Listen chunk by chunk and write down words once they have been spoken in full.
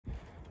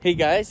Hey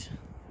guys,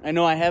 I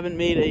know I haven't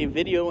made a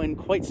video in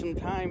quite some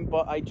time,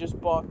 but I just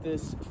bought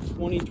this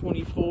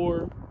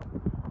 2024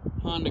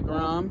 Honda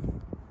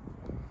Grom.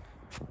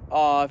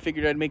 I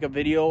figured I'd make a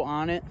video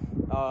on it.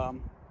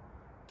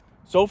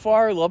 So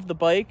far, I love the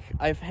bike.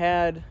 I've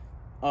had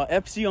a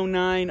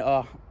FC09,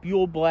 a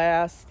Buell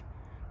Blast,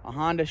 a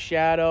Honda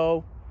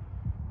Shadow.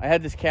 I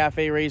had this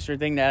cafe racer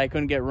thing that I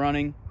couldn't get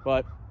running,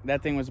 but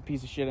that thing was a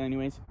piece of shit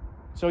anyways.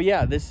 So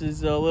yeah, this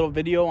is a little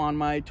video on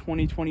my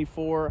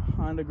 2024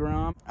 Honda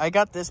Grom. I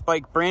got this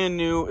bike brand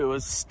new. It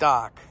was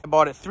stock. I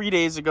bought it 3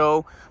 days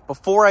ago.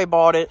 Before I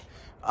bought it,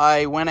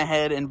 I went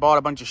ahead and bought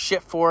a bunch of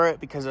shit for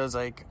it because I was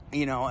like,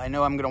 you know, I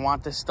know I'm gonna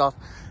want this stuff.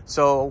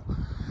 So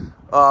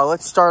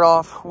let's start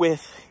off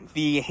with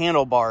the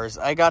handlebars.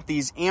 I got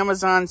these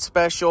Amazon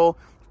special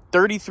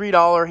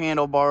 $33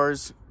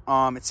 handlebars.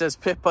 It says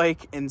pit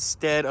bike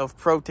instead of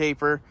pro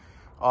taper.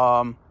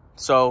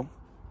 So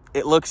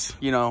it looks,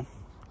 you know,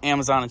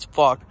 Amazon as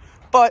fuck,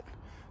 but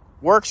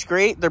works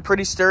great. They're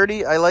pretty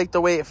sturdy. I like the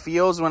way it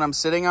feels when I'm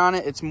sitting on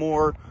it. It's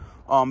more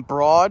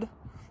broad.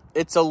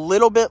 It's a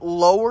little bit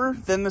lower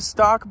than the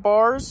stock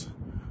bars,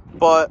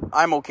 but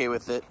I'm okay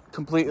with it.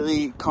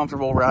 Completely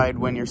comfortable ride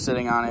when you're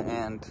sitting on it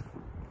and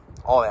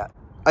all that.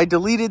 I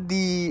deleted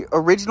the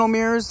original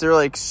mirrors. They're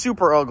like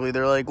super ugly.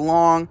 They're like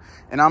long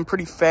and I'm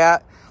pretty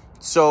fat,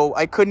 so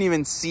I couldn't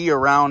even see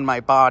around my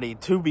body,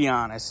 to be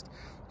honest.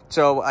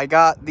 So I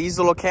got these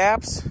little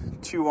caps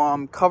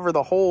to cover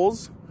the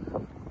holes,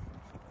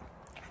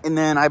 and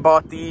then I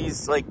bought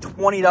these like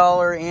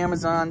 $20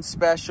 Amazon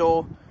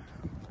special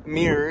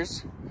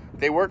mirrors.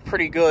 They work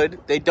pretty good.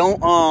 They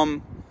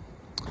don't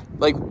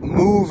like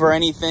move or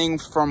anything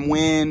from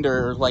wind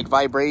or like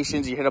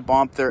vibrations. You hit a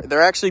bump,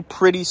 they're actually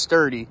pretty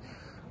sturdy.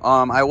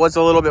 I was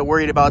a little bit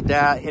worried about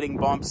that, hitting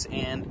bumps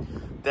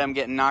and them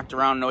getting knocked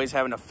around and always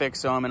having to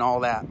fix them and all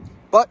that,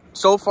 but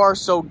so far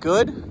so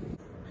good.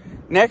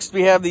 Next,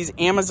 we have these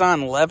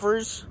Amazon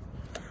levers.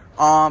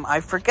 I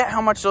forget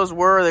how much those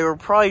were. They were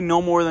probably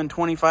no more than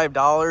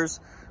 $25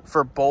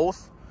 for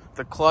both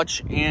the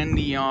clutch and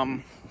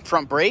the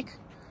front brake.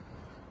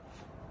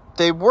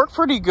 They work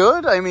pretty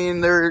good. I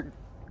mean,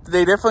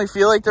 they definitely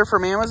feel like they're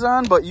from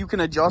Amazon, but you can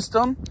adjust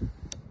them.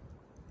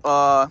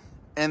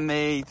 And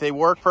they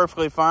work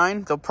perfectly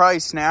fine. They'll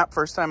probably snap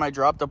first time I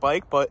drop the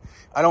bike, but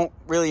I don't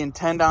really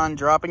intend on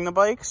dropping the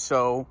bike,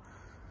 so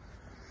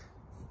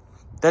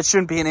that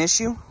shouldn't be an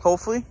issue,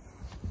 hopefully.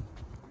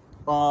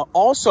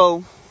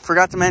 Also,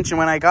 forgot to mention,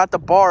 when I got the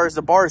bars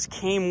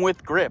came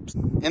with grips.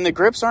 And the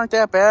grips aren't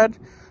that bad.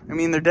 I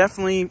mean, they're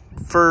definitely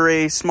for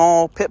a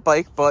small pit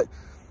bike, but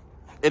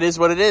it is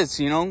what it is,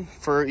 you know?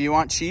 For you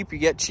want cheap, you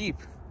get cheap.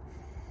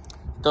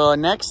 The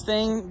next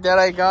thing that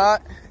I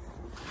got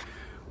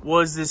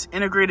was this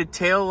integrated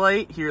tail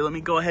light. Here, let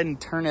me go ahead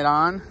and turn it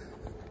on.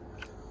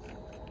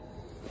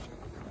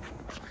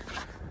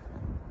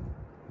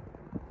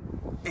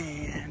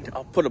 And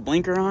I'll put a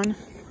blinker on.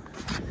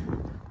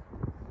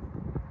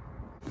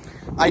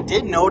 I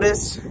did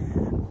notice,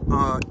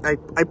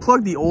 I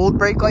plugged the old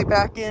brake light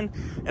back in,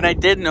 and I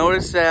did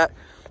notice that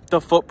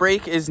the foot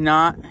brake is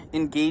not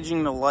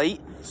engaging the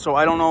light. So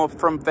I don't know if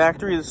from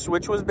factory the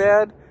switch was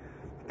bad,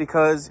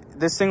 because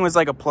this thing was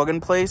like a plug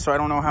and play, so I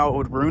don't know how it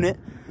would ruin it.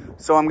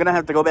 So I'm gonna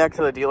have to go back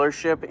to the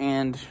dealership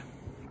and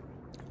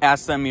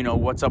ask them, you know,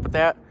 what's up with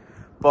that.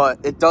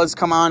 But it does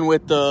come on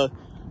with the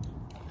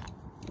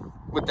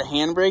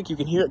handbrake. You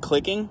can hear it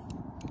clicking.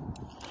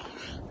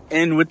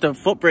 And with the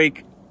foot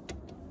brake,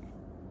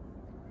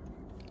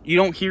 you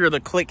don't hear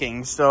the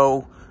clicking.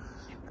 So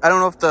I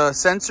don't know if the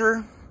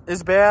sensor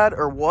is bad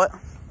or what.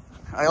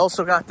 I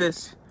also got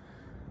this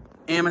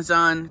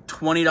Amazon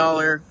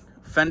 $20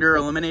 fender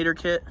eliminator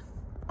kit.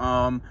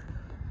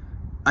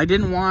 I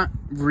didn't want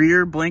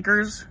rear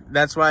blinkers.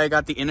 That's why I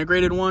got the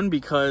integrated one,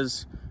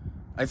 because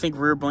I think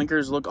rear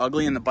blinkers look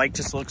ugly and the bike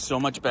just looks so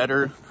much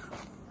better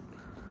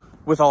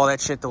with all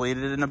that shit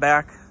deleted in the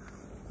back.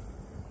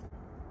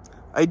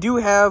 I do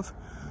have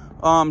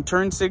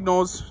turn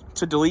signals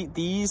to delete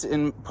these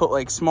and put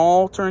like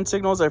small turn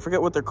signals. I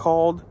forget what they're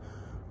called.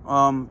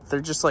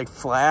 They're just like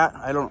flat.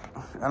 I don't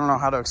know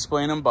how to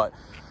explain them, but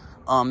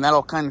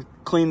that'll kind of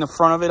clean the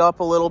front of it up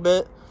a little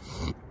bit.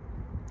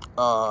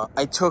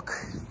 I took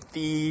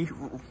the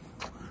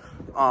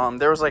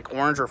there was like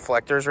orange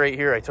reflectors right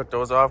here. I took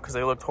those off because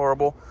they looked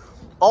horrible.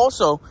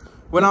 Also,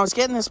 when I was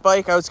getting this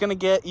bike, I was gonna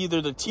get either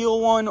the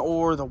teal one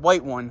or the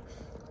white one,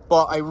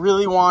 but I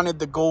really wanted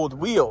the gold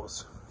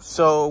wheels.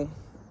 So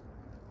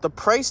the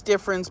price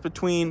difference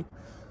between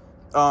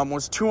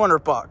was 200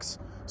 bucks.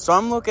 So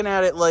I'm looking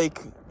at it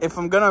like, if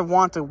I'm gonna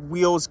want the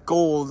wheels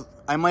gold,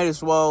 I might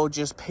as well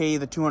just pay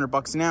the 200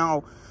 bucks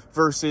now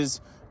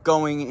versus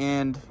going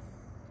and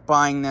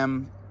buying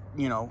them,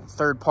 you know,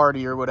 third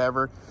party or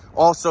whatever.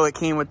 Also, it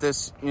came with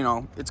this, you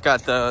know, it's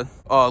got the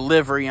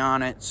livery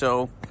on it.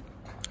 So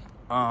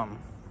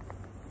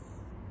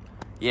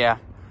yeah,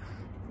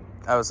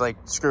 I was like,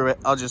 screw it,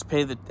 I'll just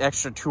pay the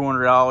extra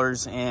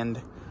 $200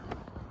 and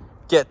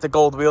get the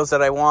gold wheels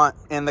that I want.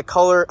 And the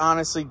color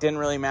honestly didn't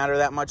really matter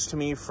that much to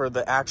me for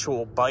the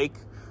actual bike,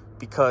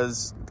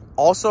 because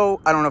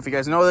Also, I don't know if you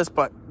guys know this,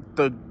 but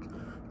the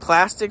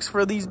plastics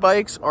for these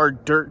bikes are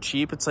dirt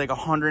cheap. It's like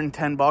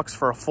 110 bucks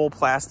for a full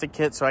plastic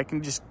kit, so I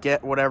can just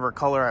get whatever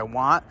color I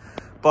want.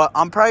 But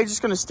I'm probably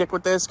just going to stick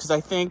with this because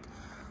I think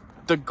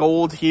the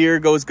gold here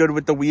goes good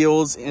with the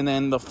wheels and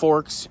then the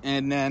forks,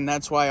 and then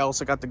that's why I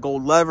also got the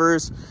gold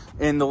levers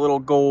and the little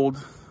gold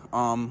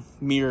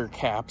mirror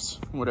caps,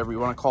 whatever you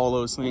want to call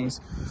those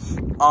things.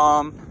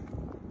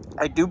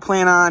 I do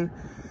plan on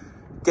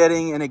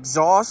getting an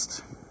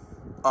exhaust.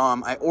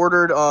 I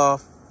ordered a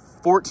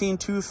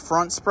 14-tooth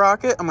front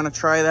sprocket. I'm going to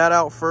try that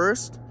out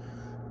first,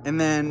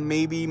 and then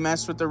maybe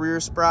mess with the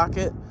rear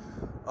sprocket.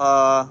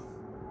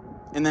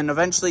 And then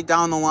eventually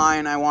down the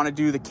line, I want to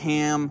do the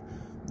cam,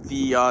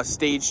 the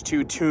stage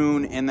 2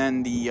 tune, and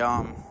then the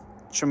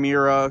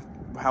Chimera,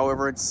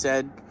 however it's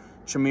said,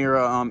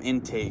 Chimera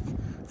intake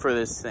for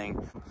this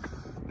thing.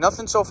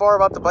 Nothing so far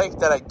about the bike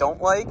that I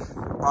don't like.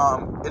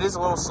 It is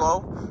a little slow,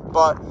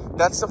 but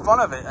that's the fun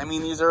of it. I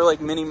mean, these are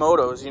like mini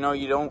motos, you know,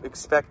 you don't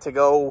expect to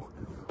go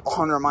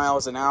 100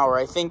 miles an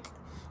hour.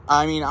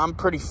 I mean, I'm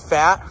pretty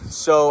fat,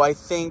 so I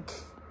think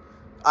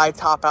I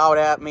top out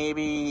at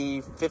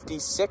maybe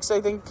 56,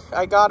 I think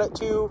I got it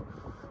to.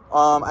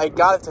 I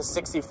got it to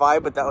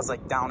 65, but that was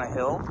like down a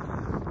hill.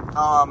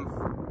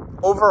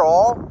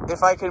 Overall,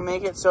 if I can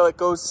make it so it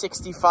goes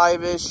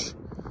 65-ish,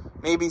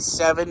 maybe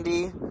 70,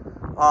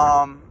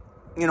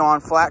 you know,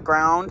 on flat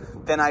ground,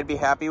 then I'd be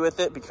happy with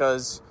it,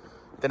 because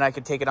then I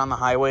could take it on the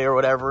highway or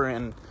whatever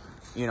and,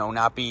 you know,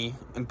 not be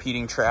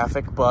impeding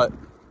traffic. But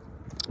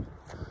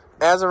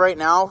as of right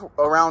now,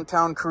 around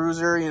town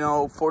cruiser, you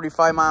know,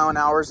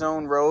 45-mile-an-hour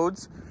zone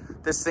roads,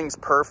 this thing's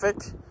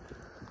perfect.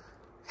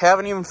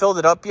 Haven't even filled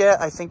it up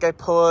yet. I think I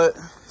put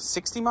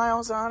 60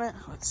 miles on it.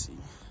 Let's see.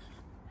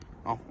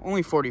 Oh,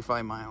 only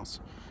 45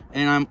 miles.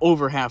 And I'm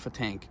over half a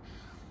tank.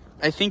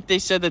 I think they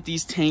said that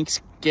these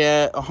tanks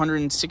get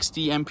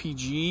 160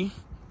 mpg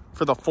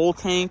for the full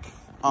tank.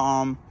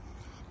 I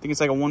think it's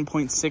like a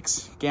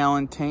 1.6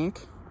 gallon tank.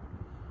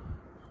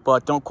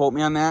 But don't quote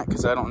me on that,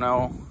 because I don't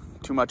know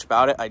too much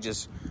about it. I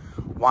just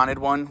wanted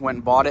one, went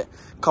and bought it.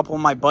 A couple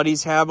of my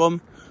buddies have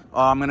them.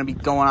 I'm going to be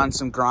going on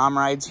some grom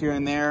rides here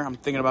and there. I'm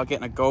thinking about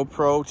getting a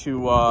GoPro to,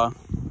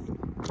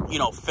 you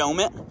know,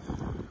 film it.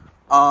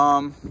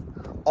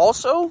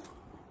 Also,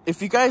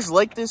 if you guys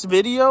like this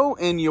video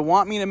and you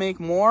want me to make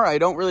more, I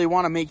don't really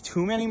want to make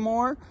too many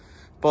more,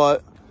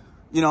 but,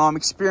 you know, I'm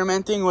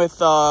experimenting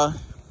with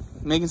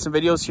making some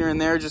videos here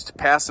and there just to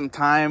pass some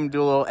time,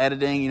 do a little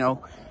editing, you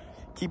know,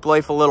 keep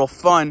life a little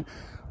fun.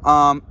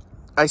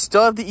 I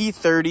still have the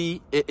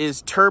E30. It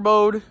is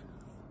turboed.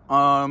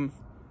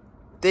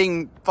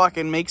 Thing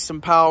fucking makes some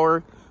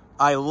power.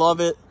 I love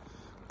it.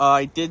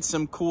 I did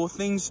some cool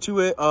things to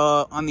it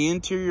on the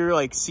interior,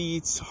 like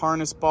seats,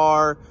 harness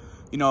bar.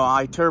 You know,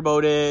 I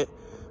turboed it.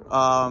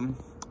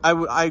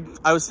 I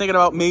was thinking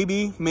about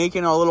maybe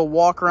making a little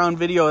walk around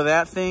video of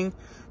that thing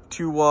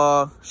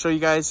to show you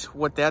guys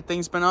what that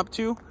thing's been up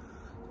to.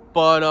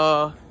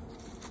 But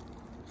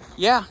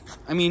yeah,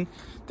 I mean,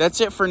 that's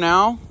it for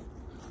now.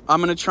 I'm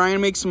gonna try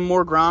and make some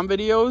more grom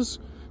videos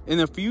in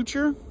the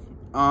future.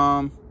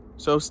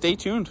 So stay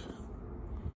tuned.